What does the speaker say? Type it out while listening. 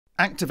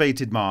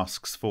Activated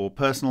masks for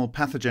personal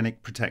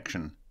pathogenic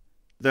protection.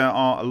 There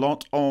are a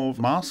lot of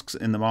masks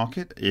in the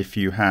market. If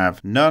you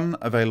have none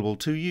available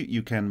to you,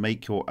 you can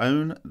make your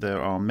own.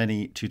 There are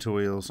many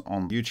tutorials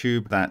on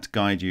YouTube that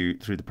guide you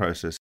through the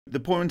process. The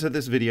point of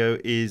this video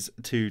is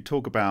to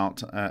talk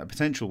about a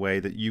potential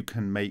way that you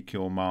can make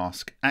your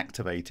mask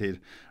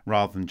activated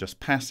rather than just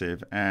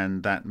passive,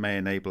 and that may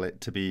enable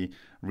it to be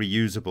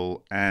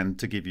reusable and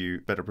to give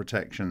you better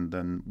protection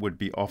than would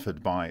be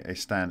offered by a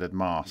standard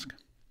mask.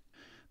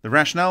 The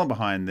rationale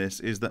behind this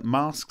is that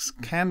masks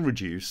can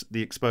reduce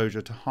the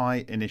exposure to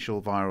high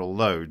initial viral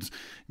loads,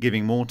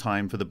 giving more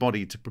time for the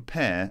body to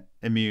prepare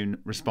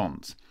immune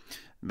response.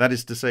 That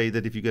is to say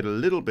that if you get a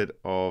little bit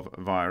of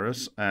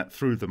virus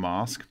through the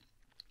mask,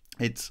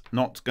 it's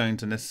not going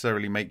to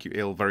necessarily make you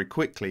ill very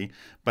quickly,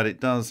 but it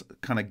does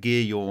kind of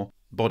gear your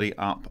body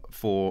up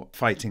for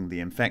fighting the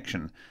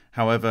infection.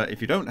 However,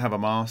 if you don't have a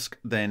mask,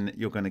 then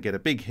you're going to get a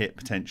big hit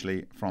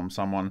potentially from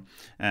someone,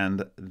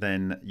 and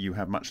then you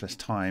have much less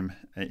time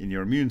in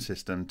your immune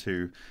system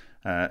to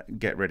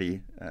get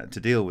ready to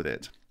deal with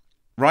it.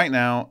 Right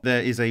now,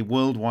 there is a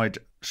worldwide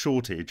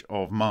shortage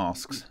of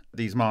masks.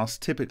 These masks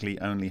typically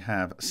only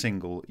have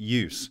single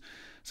use.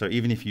 So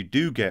even if you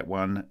do get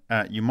one,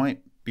 you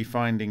might be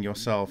finding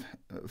yourself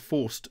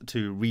forced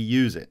to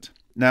reuse it.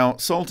 Now,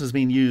 salt has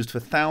been used for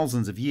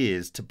thousands of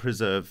years to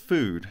preserve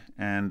food,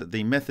 and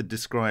the method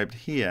described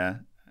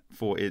here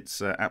for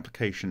its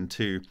application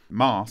to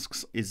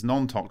masks is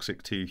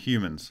non-toxic to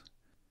humans.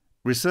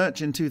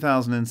 Research in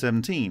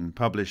 2017,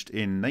 published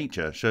in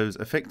Nature, shows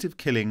effective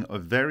killing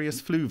of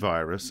various flu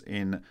virus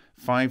in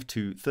 5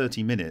 to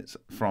 30 minutes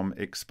from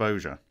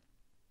exposure.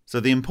 So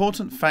the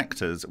important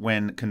factors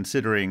when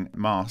considering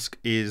mask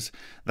is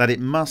that it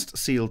must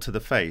seal to the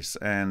face,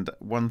 and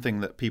one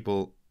thing that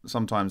people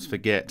sometimes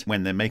forget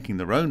when they're making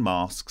their own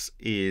masks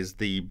is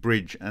the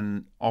bridge,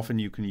 and often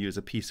you can use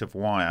a piece of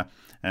wire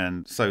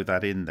and sew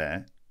that in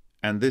there,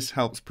 and this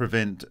helps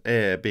prevent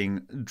air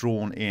being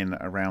drawn in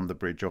around the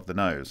bridge of the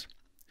nose.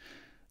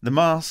 The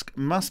mask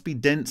must be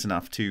dense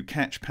enough to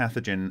catch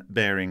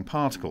pathogen-bearing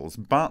particles,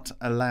 but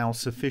allow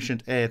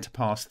sufficient air to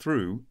pass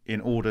through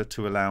in order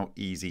to allow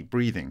easy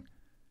breathing.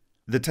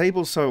 The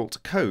table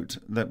salt coat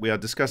that we are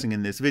discussing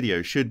in this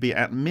video should be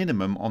at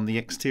minimum on the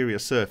exterior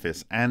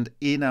surface and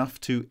enough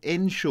to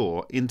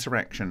ensure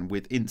interaction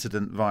with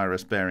incident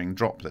virus-bearing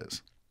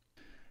droplets.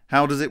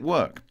 How does it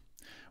work?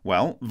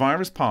 Well,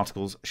 virus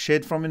particles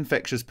shed from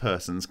infectious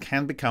persons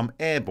can become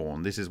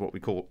airborne. This is what we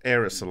call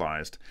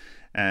aerosolized,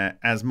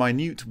 as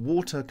minute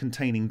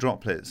water-containing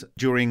droplets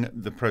during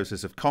the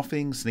process of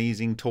coughing,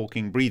 sneezing,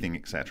 talking, breathing,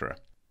 etc.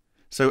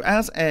 So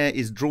as air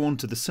is drawn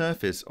to the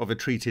surface of a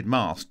treated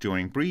mask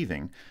during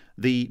breathing,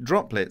 the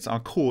droplets are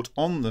caught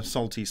on the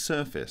salty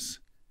surface.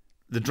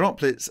 The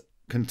droplets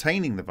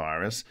containing the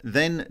virus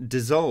then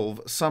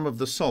dissolve some of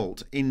the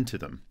salt into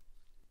them.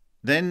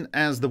 Then,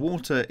 as the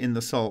water in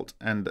the salt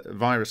and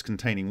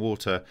virus-containing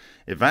water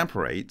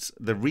evaporates,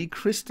 the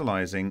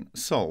recrystallizing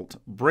salt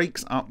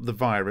breaks up the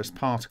virus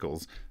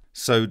particles,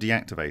 so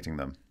deactivating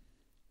them.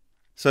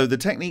 So the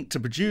technique to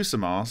produce a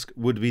mask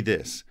would be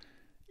this.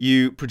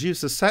 You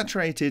produce a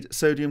saturated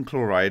sodium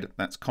chloride,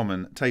 that's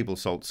common table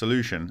salt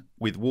solution,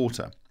 with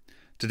water.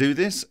 To do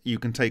this, you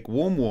can take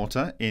warm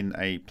water in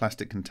a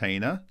plastic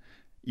container.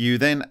 You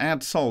then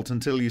add salt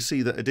until you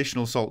see that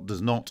additional salt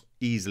does not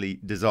easily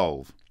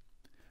dissolve.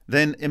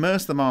 Then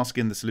immerse the mask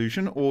in the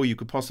solution, or you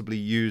could possibly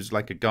use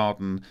like a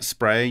garden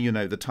spray, you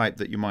know, the type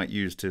that you might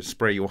use to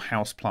spray your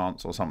house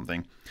plants or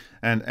something,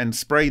 and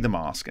spray the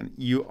mask. And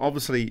you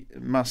obviously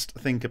must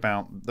think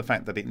about the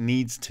fact that it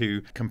needs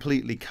to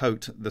completely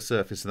coat the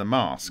surface of the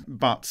mask,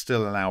 but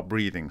still allow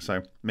breathing.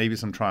 So maybe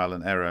some trial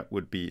and error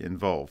would be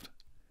involved.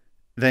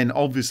 Then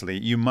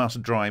obviously you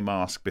must dry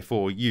mask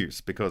before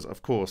use, because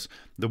of course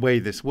the way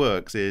this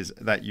works is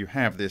that you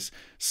have this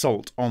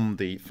salt on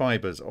the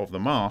fibers of the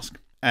mask,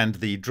 and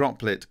the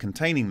droplet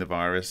containing the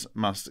virus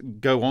must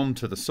go on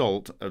to the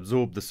salt,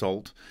 absorb the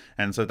salt,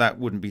 and so that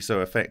wouldn't be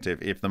so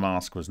effective if the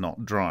mask was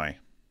not dry.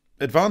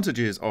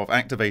 Advantages of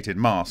activated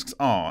masks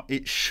are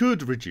it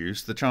should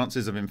reduce the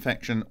chances of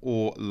infection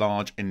or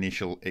large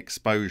initial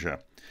exposure.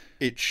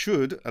 It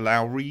should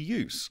allow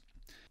reuse.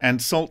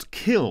 And salt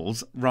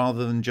kills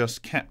rather than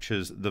just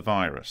captures the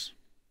virus.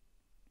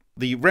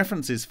 The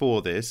references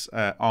for this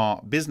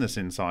are Business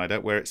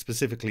Insider, where it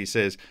specifically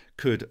says,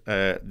 could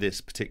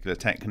this particular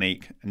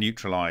technique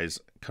neutralize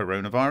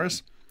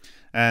coronavirus?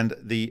 And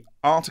the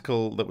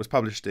article that was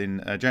published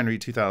in January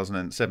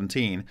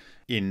 2017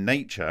 in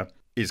Nature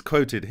is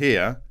quoted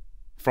here.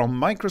 From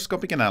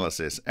microscopic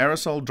analysis,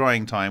 aerosol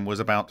drying time was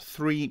about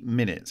 3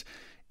 minutes,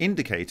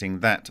 indicating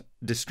that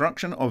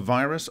destruction of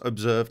virus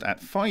observed at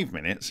 5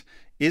 minutes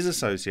is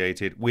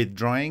associated with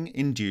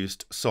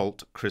drying-induced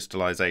salt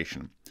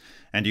crystallization.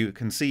 And you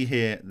can see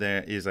here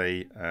there is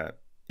a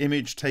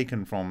image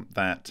taken from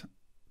that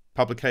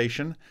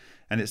publication,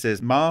 and it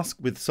says mask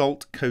with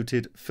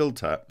salt-coated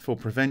filter for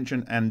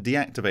prevention and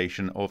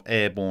deactivation of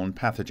airborne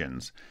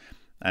pathogens.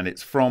 and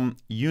it's from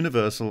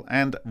Universal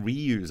and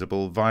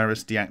Reusable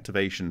Virus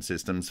Deactivation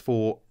Systems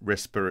for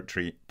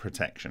Respiratory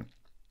Protection.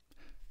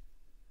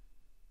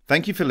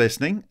 Thank you for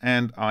listening,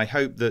 and I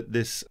hope that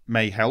this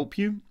may help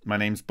you. My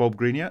name's Bob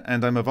Grenier,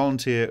 and I'm a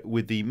volunteer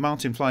with the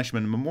Martin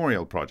Fleischmann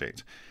Memorial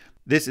Project.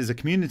 This is a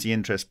community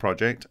interest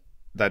project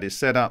that is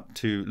set up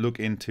to look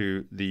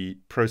into the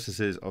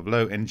processes of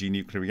low-energy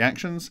nuclear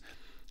reactions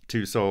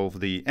to solve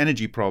the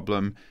energy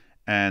problem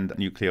and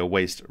nuclear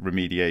waste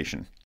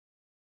remediation.